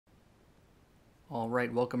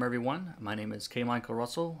Alright, welcome everyone. My name is K. Michael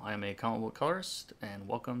Russell. I am a comic book colorist, and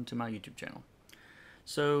welcome to my YouTube channel.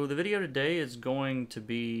 So the video today is going to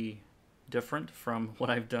be different from what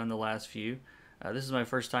I've done the last few. This is my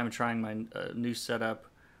first time trying my new setup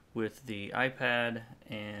with the iPad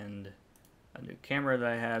and a new camera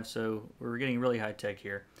that I have, so we're getting really high tech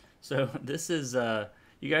here. So this is,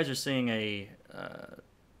 you guys are seeing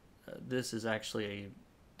this is actually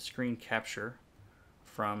a screen capture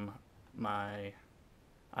from my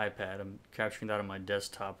iPad. I'm capturing that on my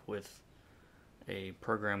desktop with a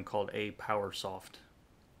program called PowerSoft.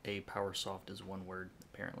 PowerSoft is one word,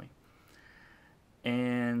 apparently.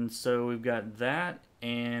 And so we've got that,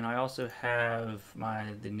 and I also have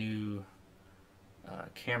the new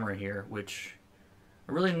camera here, which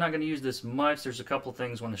I'm really not going to use this much. There's a couple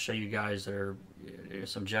things I want to show you guys that are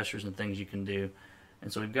some gestures and things you can do.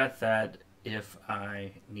 And so we've got that if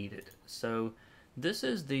I need it. So this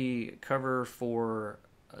is the cover for,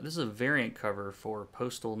 this is a variant cover for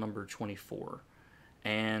Postal number 24.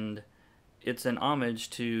 And it's an homage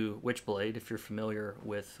to Witchblade, if you're familiar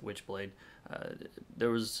with Witchblade. There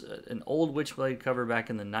was an old Witchblade cover back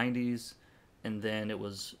in the 90s, and then it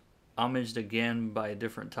was homaged again by a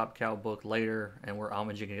different Top Cow book later, and we're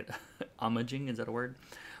homaging it. Homaging, is that a word?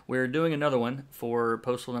 We're doing another one for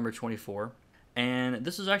Postal number 24. And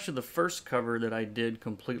this is actually the first cover that I did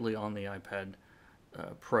completely on the iPad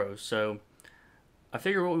Pro. So I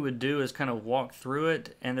figured what we would do is kind of walk through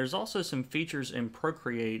it, and there's also some features in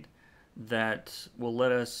Procreate that will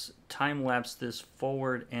let us time-lapse this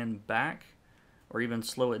forward and back, or even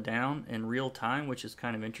slow it down in real time, which is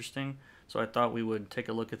kind of interesting. So I thought we would take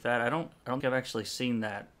a look at that. I don't think I've actually seen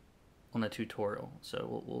that on the tutorial,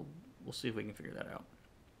 so we'll see if we can figure that out.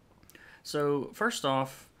 So first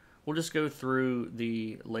off, we'll just go through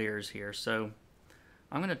the layers here. So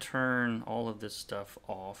I'm going to turn all of this stuff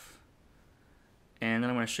off, and then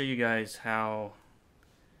I'm going to show you guys how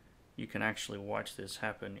you can actually watch this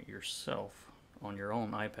happen yourself on your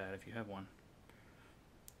own iPad if you have one.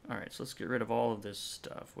 Alright, so let's get rid of all of this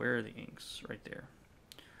stuff. Where are the inks? Right there.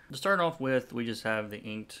 To start off with, we just have the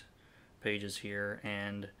inked pages here,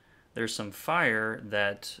 and there's some fire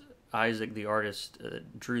that Isaac, the artist,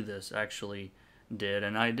 drew this, actually did,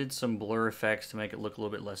 and I did some blur effects to make it look a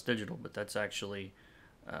little bit less digital, but that's actually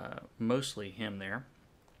mostly him there.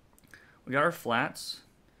 We got our flats.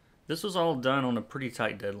 This was all done on a pretty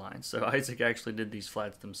tight deadline, so Isaac actually did these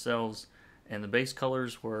flats themselves, and the base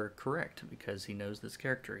colors were correct because he knows this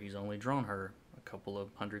character. He's only drawn her a couple of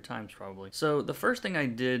 100 times probably. So the first thing I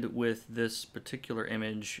did with this particular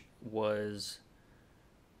image was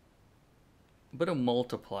put a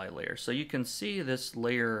multiply layer. So you can see this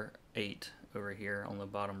layer 8 over here on the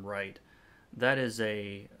bottom right. That is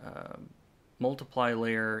a multiply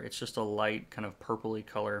layer. It's just a light kind of purpley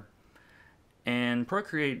color. And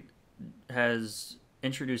Procreate has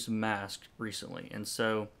introduced mask recently, and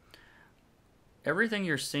so everything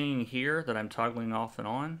you're seeing here that I'm toggling off and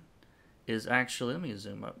on is actually, let me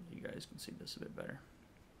zoom up, you guys can see this a bit better.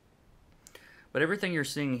 But everything you're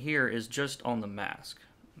seeing here is just on the mask,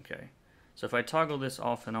 okay? So if I toggle this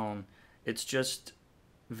off and on, it's just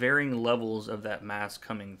varying levels of that mask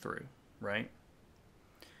coming through, right?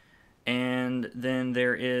 And then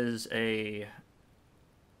there is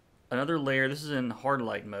another layer. This is in hard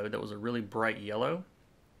light mode. That was a really bright yellow,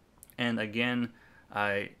 and again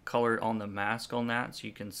I colored on the mask on that so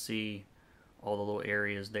you can see all the little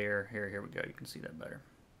areas there. Here we go, you can see that better.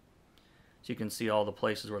 So you can see all the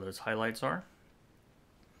places where those highlights are.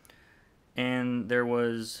 And that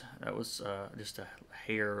was just a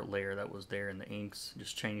hair layer that was there in the inks.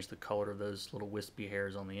 Just changed the color of those little wispy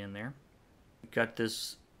hairs on the end there. We've got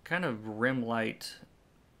this kind of rim light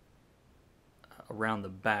around the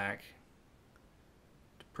back.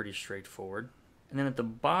 Pretty straightforward. And then at the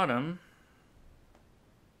bottom,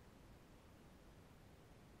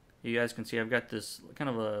 you guys can see I've got this kind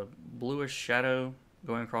of a bluish shadow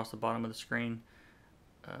going across the bottom of the screen.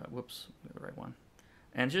 Whoops, the right one.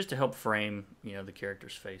 And just to help frame, you know, the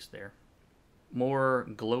character's face there. More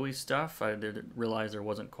glowy stuff. I did realize there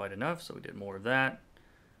wasn't quite enough, so we did more of that.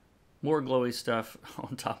 More glowy stuff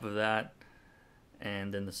on top of that.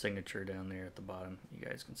 And then the signature down there at the bottom. You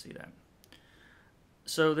guys can see that.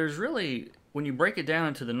 So there's really, when you break it down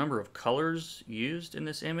into the number of colors used in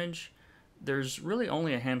this image, there's really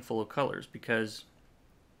only a handful of colors, because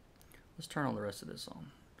let's turn all the rest of this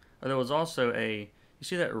on. There was also you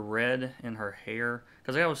see that red in her hair?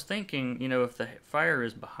 Because I was thinking, you know, if the fire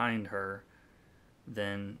is behind her,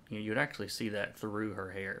 then you'd actually see that through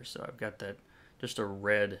her hair. So I've got that, just a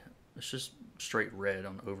red, it's just straight red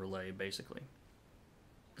on overlay basically.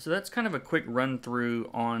 So that's kind of a quick run through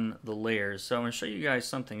on the layers. So I'm going to show you guys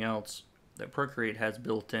something else that Procreate has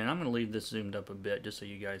built in. I'm going to leave this zoomed up a bit just so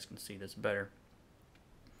you guys can see this better.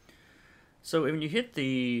 So when you hit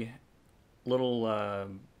the little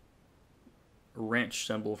wrench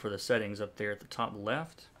symbol for the settings up there at the top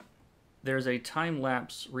left, there's a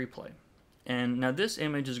time-lapse replay. And now this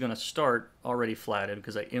image is going to start already flatted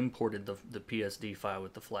because I imported the PSD file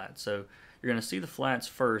with the flat. So you're going to see the flats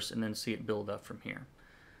first and then see it build up from here.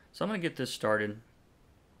 So I'm going to get this started,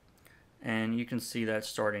 and you can see that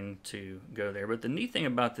starting to go there. But the neat thing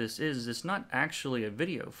about this is it's not actually a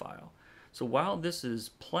video file. So while this is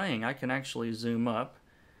playing, I can actually zoom up,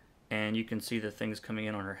 and you can see the things coming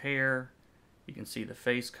in on her hair. You can see the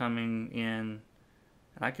face coming in,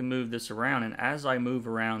 and I can move this around. And as I move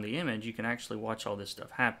around the image, you can actually watch all this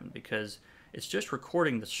stuff happen because it's just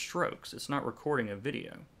recording the strokes. It's not recording a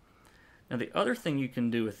video. Now the other thing you can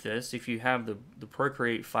do with this, if you have the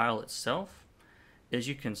Procreate file itself, is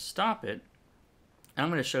you can stop it. And I'm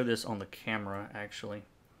going to show this on the camera actually.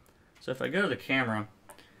 So if I go to the camera,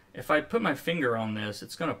 if I put my finger on this,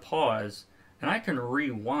 it's going to pause, and I can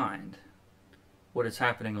rewind what is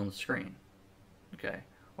happening on the screen. Okay,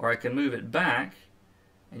 or I can move it back,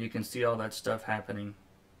 and you can see all that stuff happening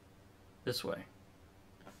this way.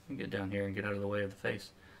 Get down here and get out of the way of the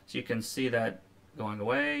face. So you can see that going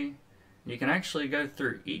away. You can actually go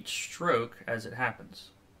through each stroke as it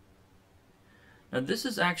happens. Now this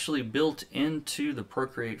is actually built into the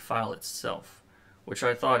Procreate file itself, which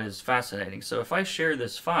I thought is fascinating. So if I share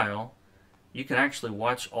this file, you can actually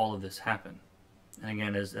watch all of this happen. And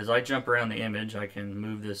again, as I jump around the image, I can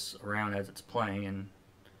move this around as it's playing. And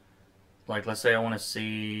like, let's say I want to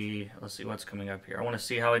see, let's see what's coming up here. I want to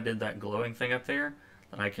see how I did that glowing thing up there.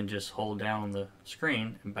 Then I can just hold down on the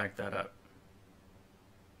screen and back that up.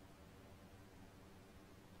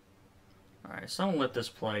 Alright, so I'm going to let this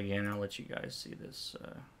play again, and I'll let you guys see this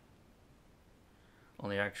on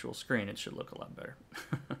the actual screen. It should look a lot better.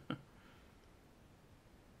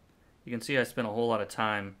 You can see I spent a whole lot of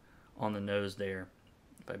time on the nose there.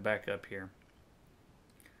 If I back up here,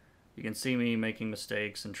 you can see me making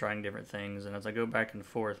mistakes and trying different things, and as I go back and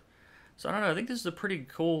forth. So I don't know, I think this is a pretty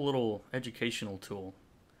cool little educational tool.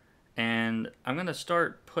 And I'm going to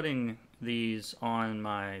start putting these on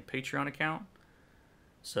my Patreon account.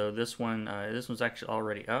 So this one's actually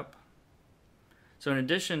already up. So in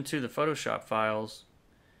addition to the Photoshop files,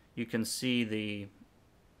 you can see the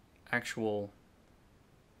actual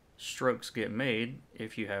strokes get made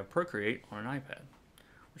if you have Procreate on an iPad,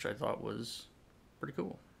 which I thought was pretty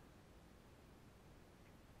cool.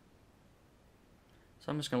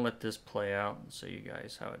 So I'm just going to let this play out and show you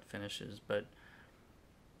guys how it finishes. But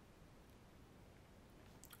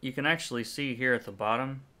you can actually see here at the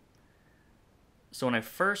bottom. So when I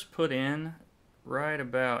first put in right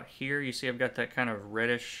about here, you see I've got that kind of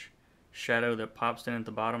reddish shadow that pops in at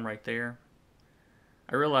the bottom right there.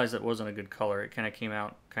 I realized that wasn't a good color. It kind of came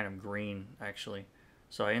out kind of green actually.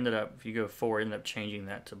 So I ended up, if you go forward, I ended up changing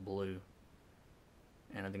that to blue.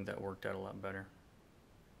 And I think that worked out a lot better.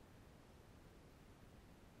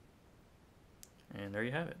 And there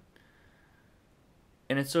you have it.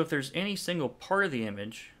 And so if there's any single part of the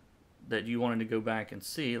image that you wanted to go back and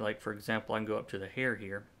see, like for example, I can go up to the hair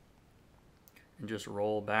here and just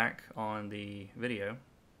roll back on the video,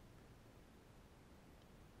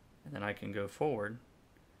 and then I can go forward.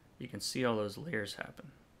 You can see all those layers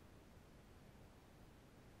happen.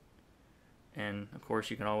 And of course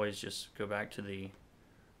you can always just go back to the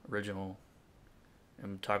original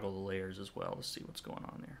and toggle the layers as well to see what's going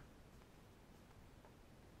on there.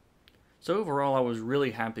 So overall, I was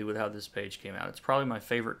really happy with how this page came out. It's probably my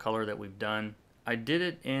favorite color that we've done. I did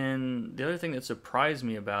it in, the other thing that surprised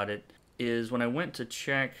me about it is when I went to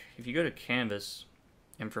check, if you go to canvas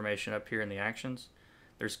information up here in the actions,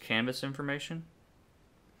 there's canvas information.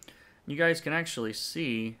 You guys can actually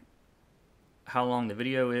see how long the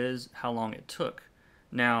video is, how long it took.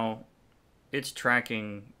 Now, it's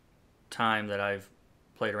tracking time that I've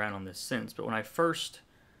played around on this since, but when I first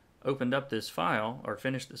opened up this file, or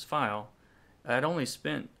finished this file, I'd only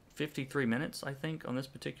spent 53 minutes, I think, on this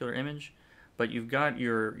particular image. But you've got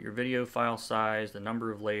your video file size, the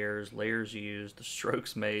number of layers used, the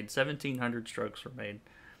strokes made, 1,700 strokes were made.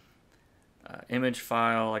 Image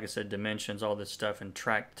file, like I said, dimensions, all this stuff, and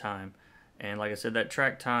track time. And like I said, that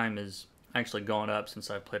track time is actually gone up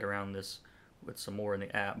since I played around this with some more in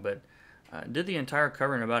the app. But did the entire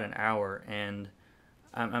cover in about an hour, and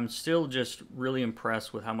I'm still just really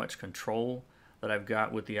impressed with how much control that I've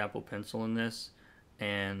got with the Apple Pencil in this,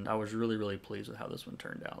 and I was really pleased with how this one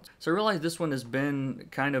turned out. So I realized this one has been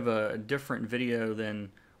kind of a different video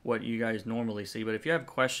than what you guys normally see. But if you have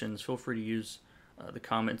questions, feel free to use the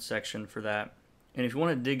comments section for that. And if you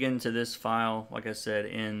want to dig into this file, like I said,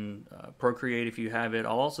 in Procreate, if you have it,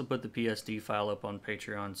 I'll also put the PSD file up on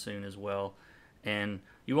Patreon soon as well. And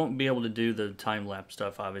you won't be able to do the time-lapse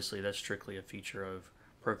stuff, obviously. That's strictly a feature of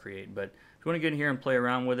Procreate. But if you want to get in here and play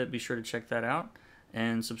around with it, be sure to check that out.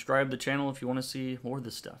 And subscribe to the channel if you want to see more of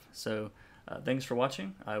this stuff. So thanks for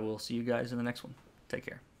watching. I will see you guys in the next one. Take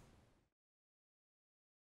care.